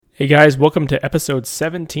Hey guys, welcome to episode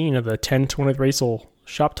 17 of the 1023 Racel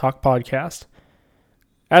Shop Talk podcast.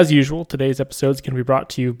 As usual, today's episode is going to be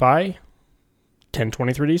brought to you by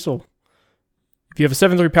 1023 Diesel. If you have a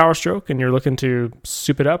 7.3 Power Stroke and you're looking to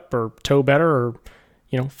soup it up or tow better or,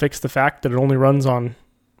 fix the fact that it only runs on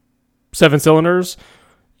 7 cylinders,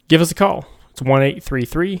 give us a call. It's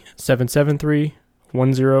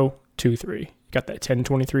 1-833-773-1023. Got that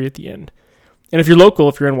 1023 at the end. And if you're local,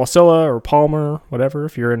 if you're in Wasilla or Palmer, whatever,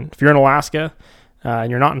 if you're in Alaska and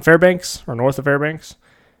you're not in Fairbanks or north of Fairbanks,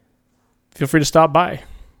 feel free to stop by.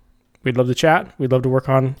 We'd love to chat. We'd love to work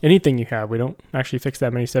on anything you have. We don't actually fix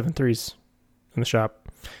that many 7.3s in the shop.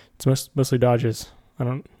 It's mostly Dodges.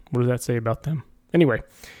 What does that say about them? Anyway,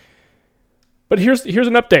 but here's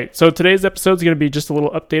an update. So today's episode is going to be just a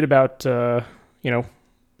little update about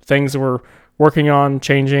things that we're working on,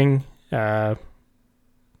 changing.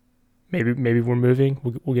 Maybe we're moving.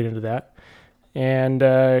 We'll get into that, and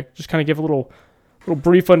just kind of give a little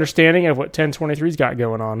brief understanding of what 1023's got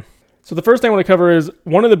going on. So the first thing I want to cover is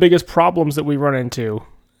one of the biggest problems that we run into,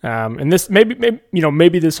 and this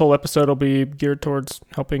maybe this whole episode will be geared towards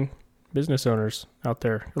helping business owners out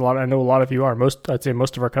there. I know a lot of you are. I'd say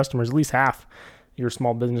most of our customers, at least half, you're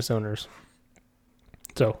small business owners.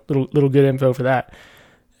 So little good info for that.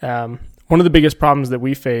 One of the biggest problems that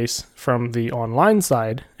we face from the online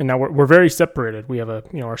side, and now we're very separated. We have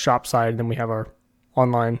our shop side, and then we have our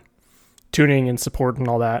online tuning and support and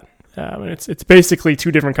all that. And it's basically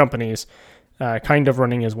two different companies, kind of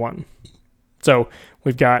running as one. So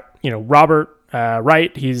we've got Robert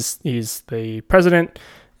Wright. He's the president,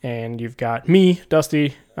 and you've got me,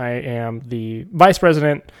 Dusty. I am the vice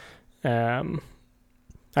president.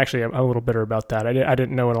 Actually, I'm a little bitter about that. I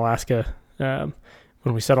didn't know in Alaska.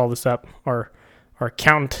 When we set all this up, our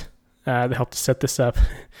accountant that helped us set this up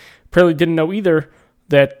apparently didn't know either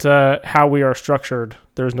that how we are structured.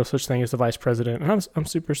 There's no such thing as the vice president, and I'm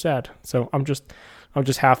super sad. So I'm just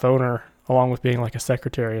half owner, along with being like a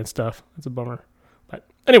secretary and stuff. It's a bummer, but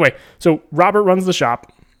anyway. So Robert runs the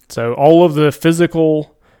shop. So all of the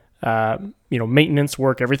physical, maintenance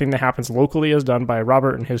work, everything that happens locally is done by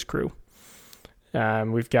Robert and his crew.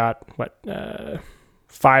 We've got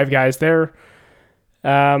 5 guys there.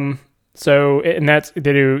 And they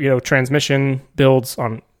do, transmission builds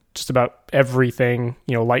on just about everything,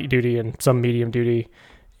 light duty and some medium duty.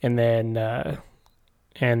 And then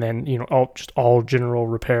all general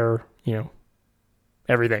repair,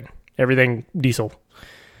 everything diesel.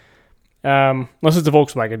 Unless it's a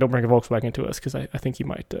Volkswagen, don't bring a Volkswagen to us. Cause I think you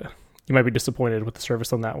might be disappointed with the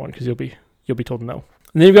service on that one. Cause you'll be told no.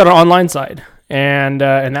 And then you've got an online side and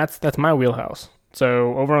that's my wheelhouse.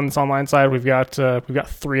 So over on this online side, we've got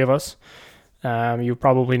 3 of us. You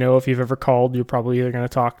probably know if you've ever called, you're probably either going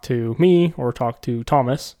to talk to me or talk to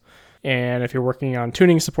Thomas. And if you're working on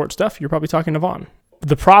tuning support stuff, you're probably talking to Vaughn.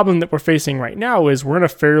 The problem that we're facing right now is we're in a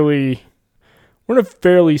fairly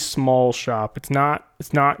small shop. It's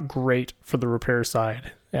not great for the repair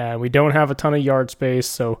side. We don't have a ton of yard space,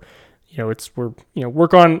 so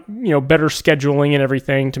work on better scheduling and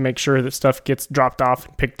everything to make sure that stuff gets dropped off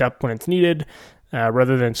and picked up when it's needed.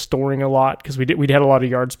 Rather than storing a lot, because we'd had a lot of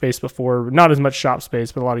yard space before, not as much shop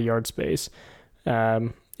space, but a lot of yard space.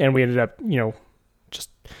 And we ended up, just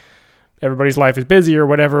everybody's life is busy or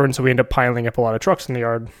whatever, and so we end up piling up a lot of trucks in the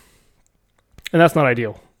yard. And that's not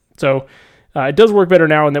ideal. So it does work better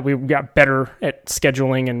now in that we've got better at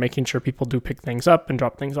scheduling and making sure people do pick things up and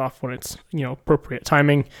drop things off when it's, appropriate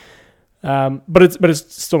timing. But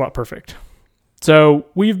it's still not perfect. So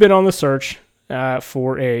we've been on the search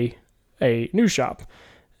for a new shop.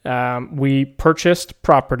 We purchased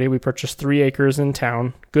property. We purchased 3 acres in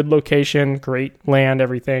town. Good location, great land,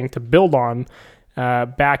 everything to build on.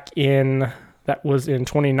 That was in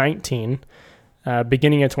 2019,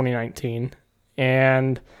 beginning of 2019,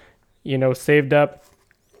 and saved up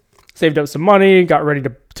some money. Got ready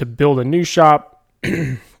to build a new shop.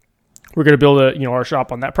 We're going to build our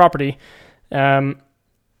shop on that property, and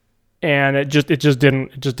it just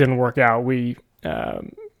didn't work out. We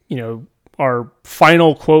our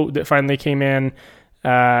final quote that finally came in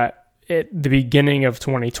at the beginning of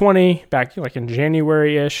 2020, back like in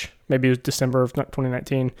January-ish, maybe it was December of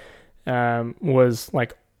 2019, was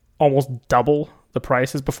like almost double the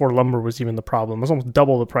prices before lumber was even the problem. It was almost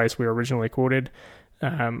double the price we were originally quoted,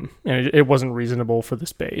 and it wasn't reasonable for the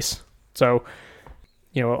space. So,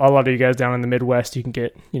 a lot of you guys down in the Midwest, you can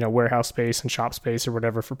get, warehouse space and shop space or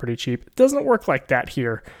whatever for pretty cheap. It doesn't work like that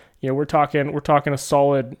here. We're talking a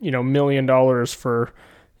solid, $1 million for,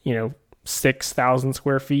 6,000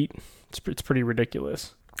 square feet. It's pretty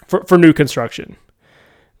ridiculous for new construction.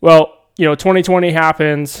 Well, 2020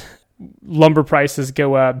 happens. lumber prices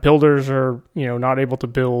go up, builders are, not able to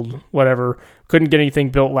build, whatever, couldn't get anything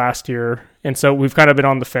built last year. And so we've kind of been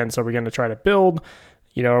on the fence. Are we going to try to build?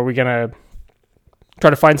 Are we going to try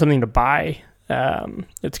to find something to buy?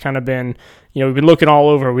 It's kind of been, we've been looking all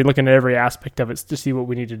over. We're looking at every aspect of it to see what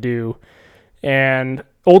we need to do. And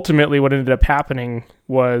ultimately what ended up happening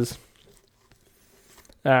was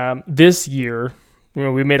this year,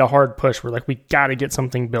 we made a hard push. We're like, we got to get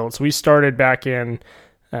something built. So we started back in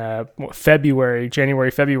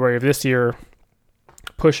January, February of this year,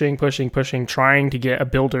 pushing, trying to get a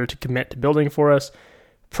builder to commit to building for us.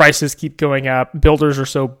 Prices keep going up. Builders are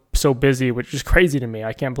so busy, which is crazy to me.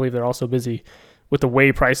 I can't believe they're all so busy with the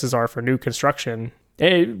way prices are for new construction.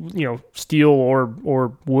 Steel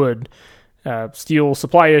or wood. Steel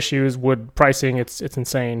supply issues, wood pricing, it's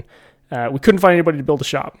insane. We couldn't find anybody to build a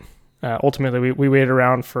shop. Ultimately, we waited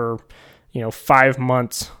around for 5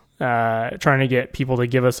 months trying to get people to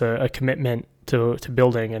give us a commitment to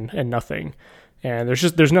building and nothing. And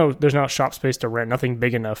there's no shop space to rent, nothing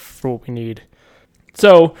big enough for what we need.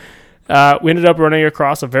 So we ended up running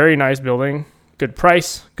across a very nice building, good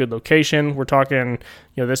price, good location. We're talking,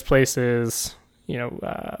 this place is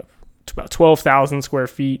about 12,000 square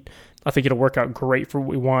feet. I think it'll work out great for what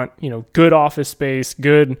we want. Good office space,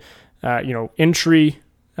 good entry,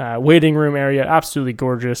 waiting room area, absolutely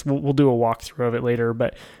gorgeous. We'll do a walkthrough of it later,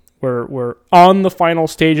 but we're on the final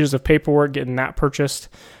stages of paperwork, getting that purchased,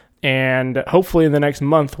 and hopefully in the next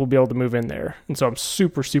month we'll be able to move in there. And so I'm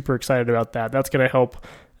super, super excited about that. That's going to help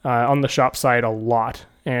on the shop side a lot.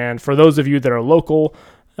 And for those of you that are local,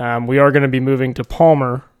 we are going to be moving to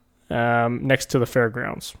Palmer next to the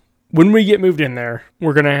fairgrounds. When we get moved in there,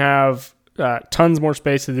 we're going to have tons more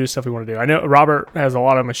space to do stuff we want to do. I know Robert has a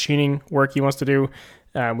lot of machining work he wants to do.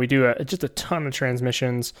 We do just a ton of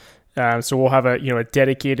transmissions. So we'll have a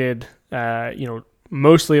dedicated,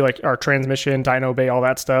 mostly like our transmission, dyno bay, all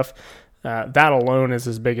that stuff. That alone is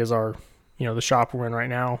as big as our, the shop we're in right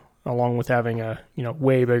now, along with having a,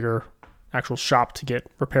 way bigger actual shop to get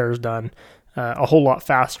repairs done a whole lot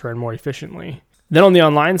faster and more efficiently. Then on the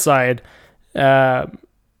online side,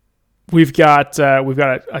 we've got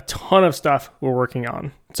a ton of stuff we're working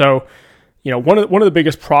on. So, one of the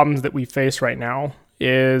biggest problems that we face right now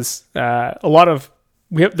is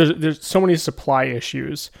there's so many supply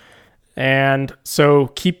issues. And so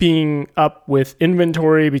keeping up with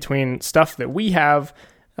inventory between stuff that we have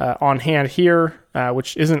on hand here,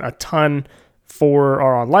 which isn't a ton for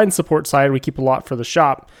our online support side, we keep a lot for the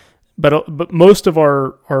shop. But most of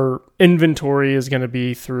our inventory is going to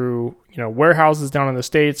be through, warehouses down in the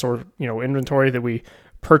States, or, inventory that we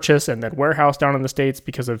purchase and then warehouse down in the States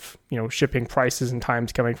because of, shipping prices and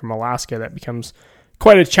times coming from Alaska. That becomes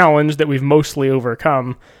quite a challenge that we've mostly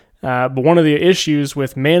overcome. But one of the issues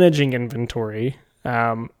with managing inventory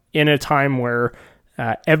in a time where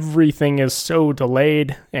everything is so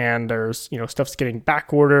delayed and there's, stuff's getting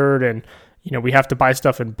back ordered, and we have to buy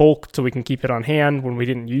stuff in bulk so we can keep it on hand when we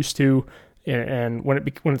didn't used to. And when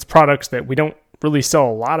it's products that we don't really sell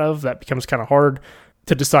a lot of, that becomes kind of hard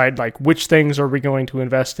to decide, like, which things are we going to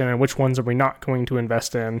invest in and which ones are we not going to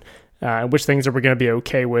invest in, and which things are we going to be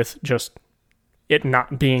okay with just it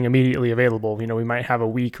not being immediately available. We might have a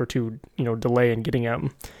week or two, delay in getting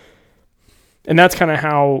them. And that's kind of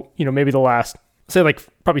how, maybe the last, say, like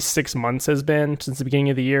probably 6 months has been since the beginning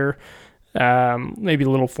of the year. Maybe a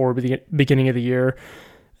little forward the beginning of the year.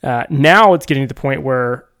 Now it's getting to the point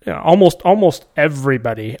where almost every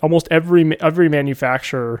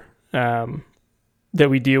manufacturer that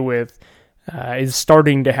we deal with is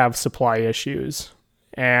starting to have supply issues.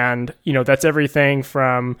 And, that's everything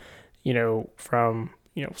from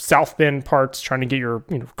South Bend parts, trying to get your,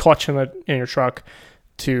 clutch in your truck,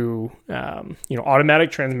 to,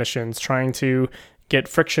 automatic transmissions, trying to get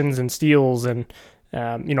frictions and steels. And,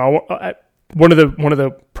 one of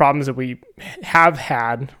the problems that we have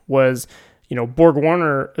had was,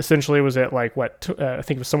 BorgWarner essentially was at like I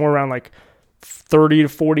think it was somewhere around like 30 to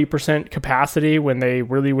 40% capacity, when they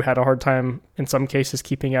really had a hard time in some cases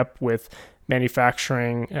keeping up with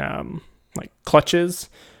manufacturing like clutches.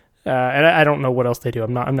 And I don't know what else they do.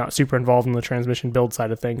 I'm not super involved in the transmission build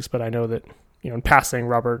side of things, but I know that, in passing,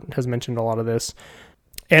 Robert has mentioned a lot of this,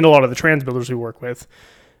 and a lot of the trans builders we work with,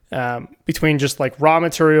 between just like raw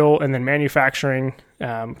material and then manufacturing,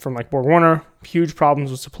 from like BorgWarner, huge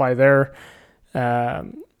problems with supply there. I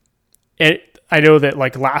know that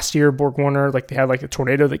like last year, BorgWarner, like they had like a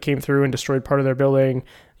tornado that came through and destroyed part of their building,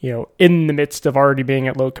 in the midst of already being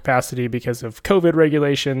at low capacity because of COVID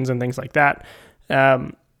regulations and things like that.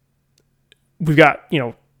 We've got,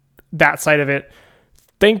 that side of it.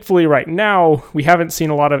 Thankfully, right now, we haven't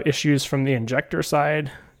seen a lot of issues from the injector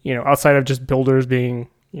side. outside of just builders being,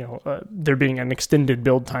 there being an extended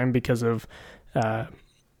build time because of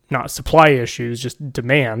not supply issues, just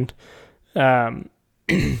demand.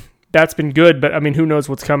 That's been good, but I mean, who knows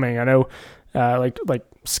what's coming? I know, like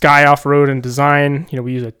Sky Off-Road and Design,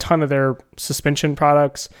 we use a ton of their suspension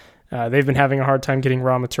products. They've been having a hard time getting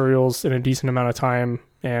raw materials in a decent amount of time,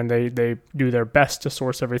 and they do their best to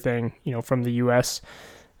source everything, from the U.S.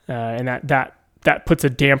 And that puts a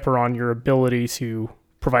damper on your ability to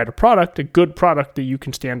provide a good product that you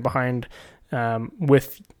can stand behind,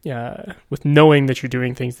 with knowing that you're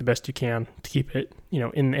doing things the best you can to keep it,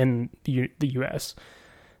 in the U.S.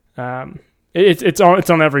 It's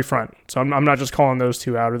on every front. So I'm not just calling those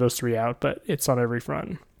two out or those three out, but it's on every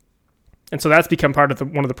front. And so that's become part of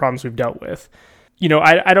one of the problems we've dealt with.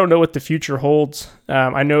 I don't know what the future holds.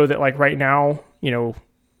 I know that like right now,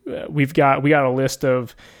 we got a list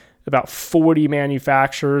of about 40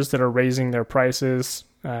 manufacturers that are raising their prices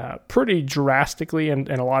pretty drastically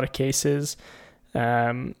in a lot of cases,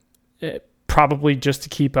 probably just to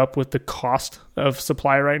keep up with the cost of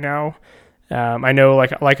supply right now. I know,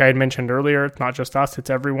 like I had mentioned earlier, it's not just us, it's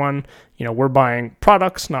everyone. We're buying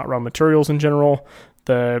products, not raw materials in general.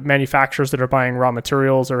 The manufacturers that are buying raw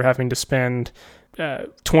materials are having to spend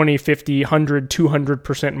 20, 50, 100,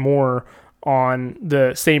 200% more on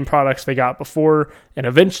the same products they got before, and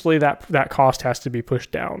eventually that cost has to be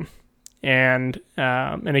pushed down. And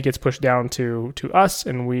it gets pushed down to us,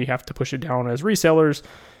 and we have to push it down as resellers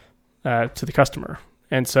to the customer.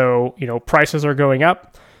 And so, prices are going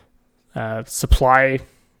up. Supply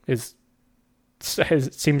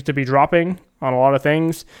seems to be dropping on a lot of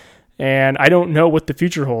things, and I don't know what the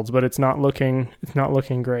future holds, but it's not looking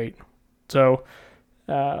great. So,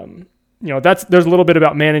 there's a little bit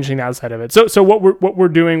about managing that side of it. So what we're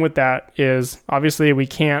doing with that is obviously we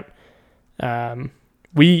can't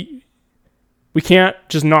we can't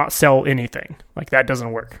just not sell anything. Like that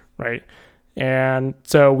doesn't work, right? And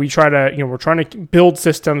so we try to, we're trying to build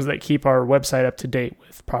systems that keep our website up to date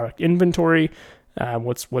with product inventory,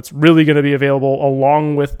 what's really going to be available,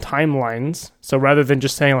 along with timelines. So rather than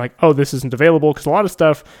just saying like, oh, this isn't available, because a lot of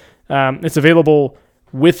stuff, it's available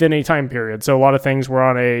within a time period. So a lot of things we're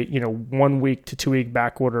on a 1 week to 2 week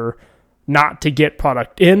back order, not to get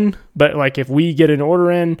product in, but like if we get an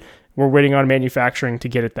order in, we're waiting on manufacturing to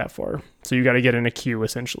get it that far. So you got to get in a queue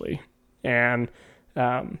essentially. And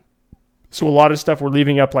so a lot of stuff we're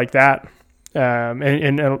leaving up like that.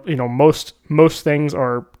 Most things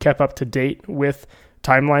are kept up to date with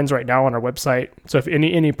timelines right now on our website. So if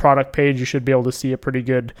any product page, you should be able to see a pretty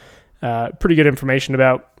good information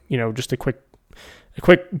about, just a quick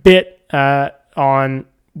bit on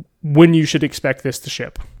when you should expect this to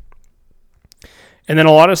ship. And then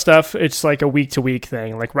a lot of stuff, it's like a week-to-week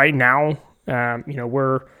thing. Like right now,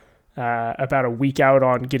 we're about a week out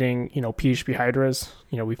on getting, PHP Hydras.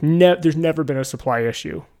 There's never been a supply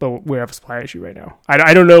issue, but we have a supply issue right now.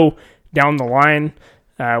 I don't know down the line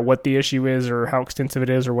what the issue is or how extensive it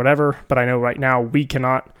is or whatever, but I know right now we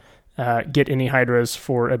cannot get any Hydras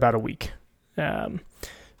for about a week.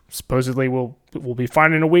 Supposedly we'll be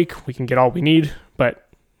fine in a week. We can get all we need, but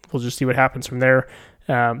we'll just see what happens from there.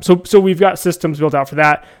 So we've got systems built out for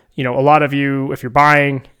that. A lot of you, if you're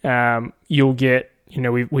buying, you'll get,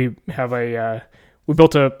 we have we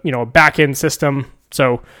built a back end system.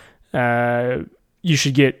 So, you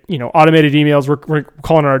should get, automated emails. We're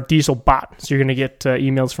calling it our Diesel bot. So you're going to get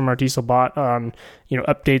emails from our Diesel bot on,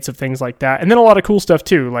 updates of things like that. And then a lot of cool stuff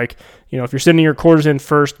too. Like, if you're sending your cores in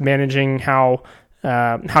first, managing how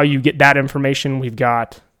you get that information, we've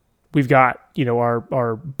got,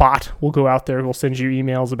 our bot will go out there. We'll send you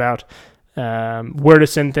emails about where to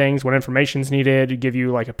send things, what information's needed, give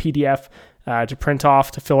you like a PDF to print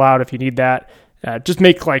off, to fill out if you need that. Just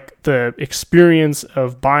make like the experience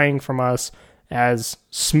of buying from us as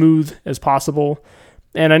smooth as possible.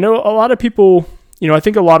 And I know a lot of people, I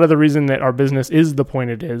think a lot of the reason that our business is the point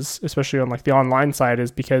it is, especially on like the online side,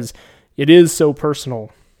 is because it is so personal.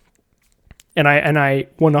 And I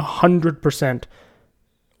 100%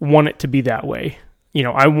 want it to be that way.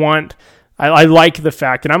 I like the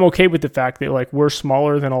fact, and I'm okay with the fact that like we're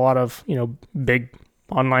smaller than a lot of, big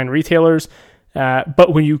online retailers.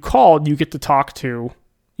 But when you call, you get to talk to,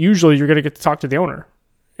 usually you're going to get to talk to the owner.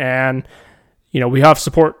 And, we have a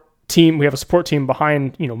support team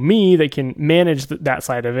behind, me that can manage that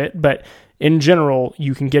side of it. But in general,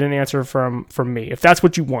 you can get an answer from me if that's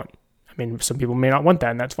what you want. I mean, some people may not want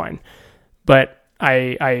that, and that's fine. But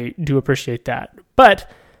I do appreciate that. But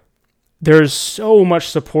there's so much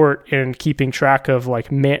support in keeping track of like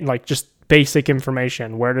just basic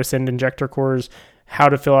information, where to send injector cores, how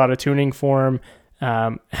to fill out a tuning form,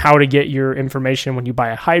 how to get your information when you buy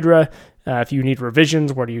a Hydra. If you need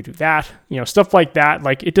revisions, where do you do that? Stuff like that.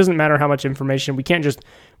 Like, it doesn't matter how much information. We can't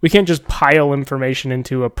just pile information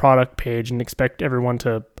into a product page and expect everyone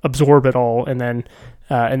to absorb it all and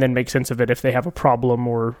then make sense of it if they have a problem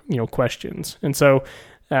or questions. And so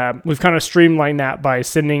we've kind of streamlined that by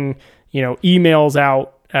sending emails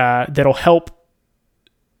out that'll help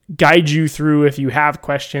guide you through if you have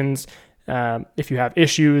questions. If you have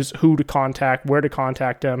issues, who to contact, where to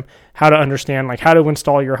contact them, how to understand, like how to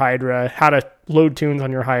install your Hydra, how to load tunes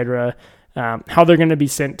on your Hydra, how they're going to be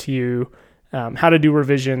sent to you, how to do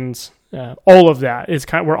revisions, all of that is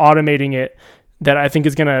we're automating it. That I think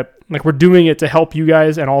is going to, we're doing it to help you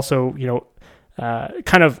guys and also,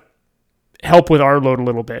 kind of help with our load a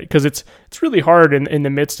little bit, because it's really hard in the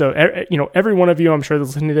midst of, every one of you, I'm sure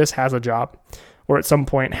that's listening to this has a job or at some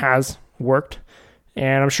point has worked.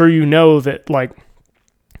 And I'm sure that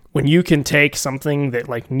when you can take something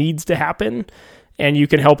that needs to happen and you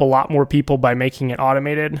can help a lot more people by making it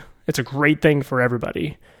automated, it's a great thing for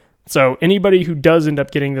everybody. So anybody who does end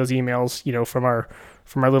up getting those emails, from our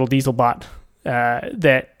little diesel bot,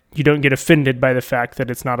 that you don't get offended by the fact that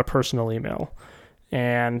it's not a personal email,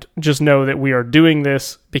 and just know that we are doing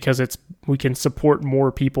this because we can support more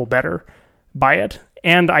people better by it.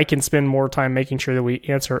 And I can spend more time making sure that we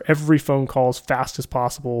answer every phone call as fast as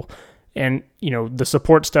possible. And, the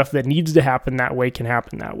support stuff that needs to happen that way can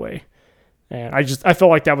happen that way. And I felt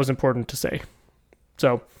like that was important to say.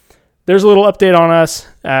 So there's a little update on us.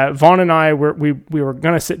 Vaughn and I, we were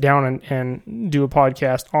going to sit down and do a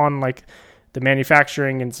podcast on the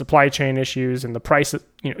manufacturing and supply chain issues and the price,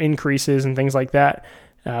 increases and things like that.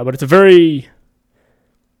 But it's a very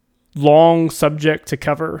long subject to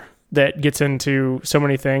cover that gets into so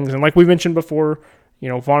many things. And like we mentioned before,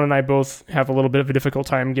 Vaughn and I both have a little bit of a difficult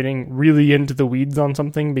time getting really into the weeds on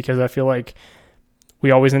something, because I feel like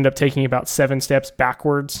we always end up taking about 7 steps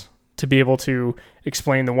backwards to be able to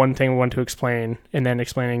explain the one thing we want to explain, and then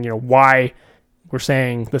explaining, why we're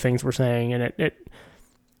saying the things we're saying. And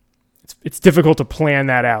it's difficult to plan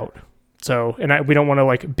that out. So, and we don't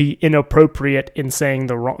want to be inappropriate in saying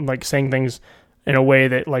the wrong, saying things in a way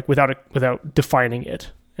that without defining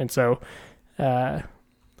it. And so we're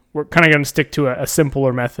kind of going to stick to a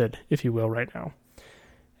simpler method, if you will, right now.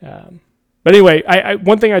 But anyway, I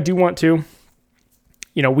one thing I do want to,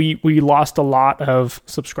 we lost a lot of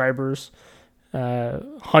subscribers,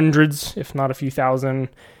 hundreds, if not a few thousand,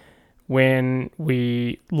 when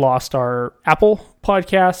we lost our Apple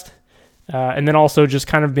podcast, and then also just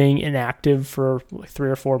kind of being inactive for 3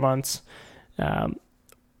 or 4 months.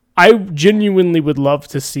 I genuinely would love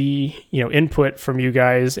to see, input from you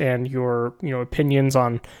guys and your, opinions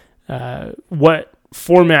on what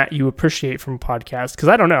format you appreciate from podcasts. Because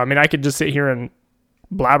I don't know. I mean, I could just sit here and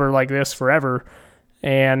blabber like this forever,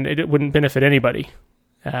 and it wouldn't benefit anybody.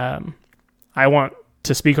 I want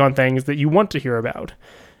to speak on things that you want to hear about.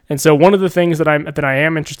 And so one of the things that I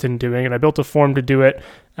am interested in doing, and I built a form to do it,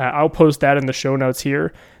 I'll post that in the show notes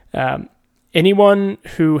here. Anyone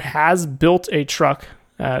who has built a truck,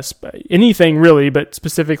 anything really, but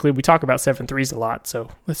specifically we talk about 7.3s a lot, so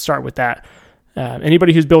let's start with that.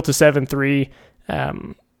 Anybody who's built a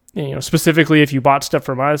 7.3, specifically if you bought stuff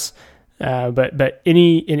from us, but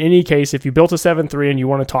in any case, if you built a 7.3 and you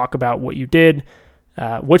want to talk about what you did,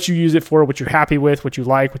 what you use it for, what you're happy with, what you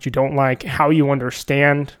like, what you don't like, how you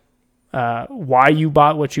understand why you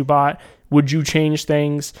bought what you bought, would you change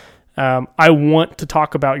things? I want to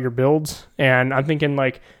talk about your builds, and I'm thinking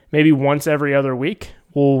maybe once every other week.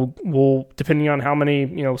 We'll depending on how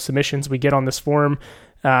many submissions we get on this forum,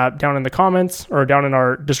 down in the comments or down in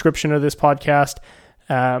our description of this podcast,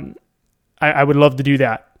 I would love to do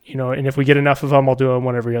that. And if we get enough of them, I'll do them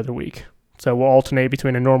one every other week. So we'll alternate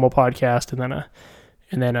between a normal podcast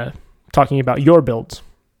and then talking about your builds.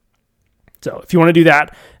 So if you want to do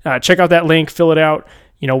that, check out that link, fill it out.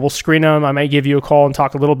 We'll screen them. I may give you a call and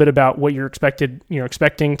talk a little bit about what you're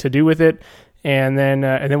expecting to do with it, and then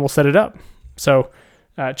we'll set it up. So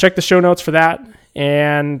check the show notes for that,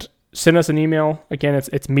 and send us an email. Again,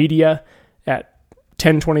 it's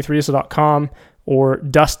media@1023diesel.com or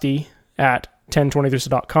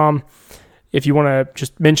dusty@1023diesel.com. If you want to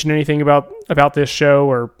just mention anything about this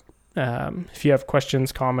show, or if you have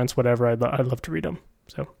questions, comments, whatever, I'd love to read them.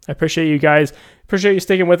 So I appreciate you guys. Appreciate you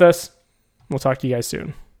sticking with us. We'll talk to you guys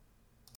soon.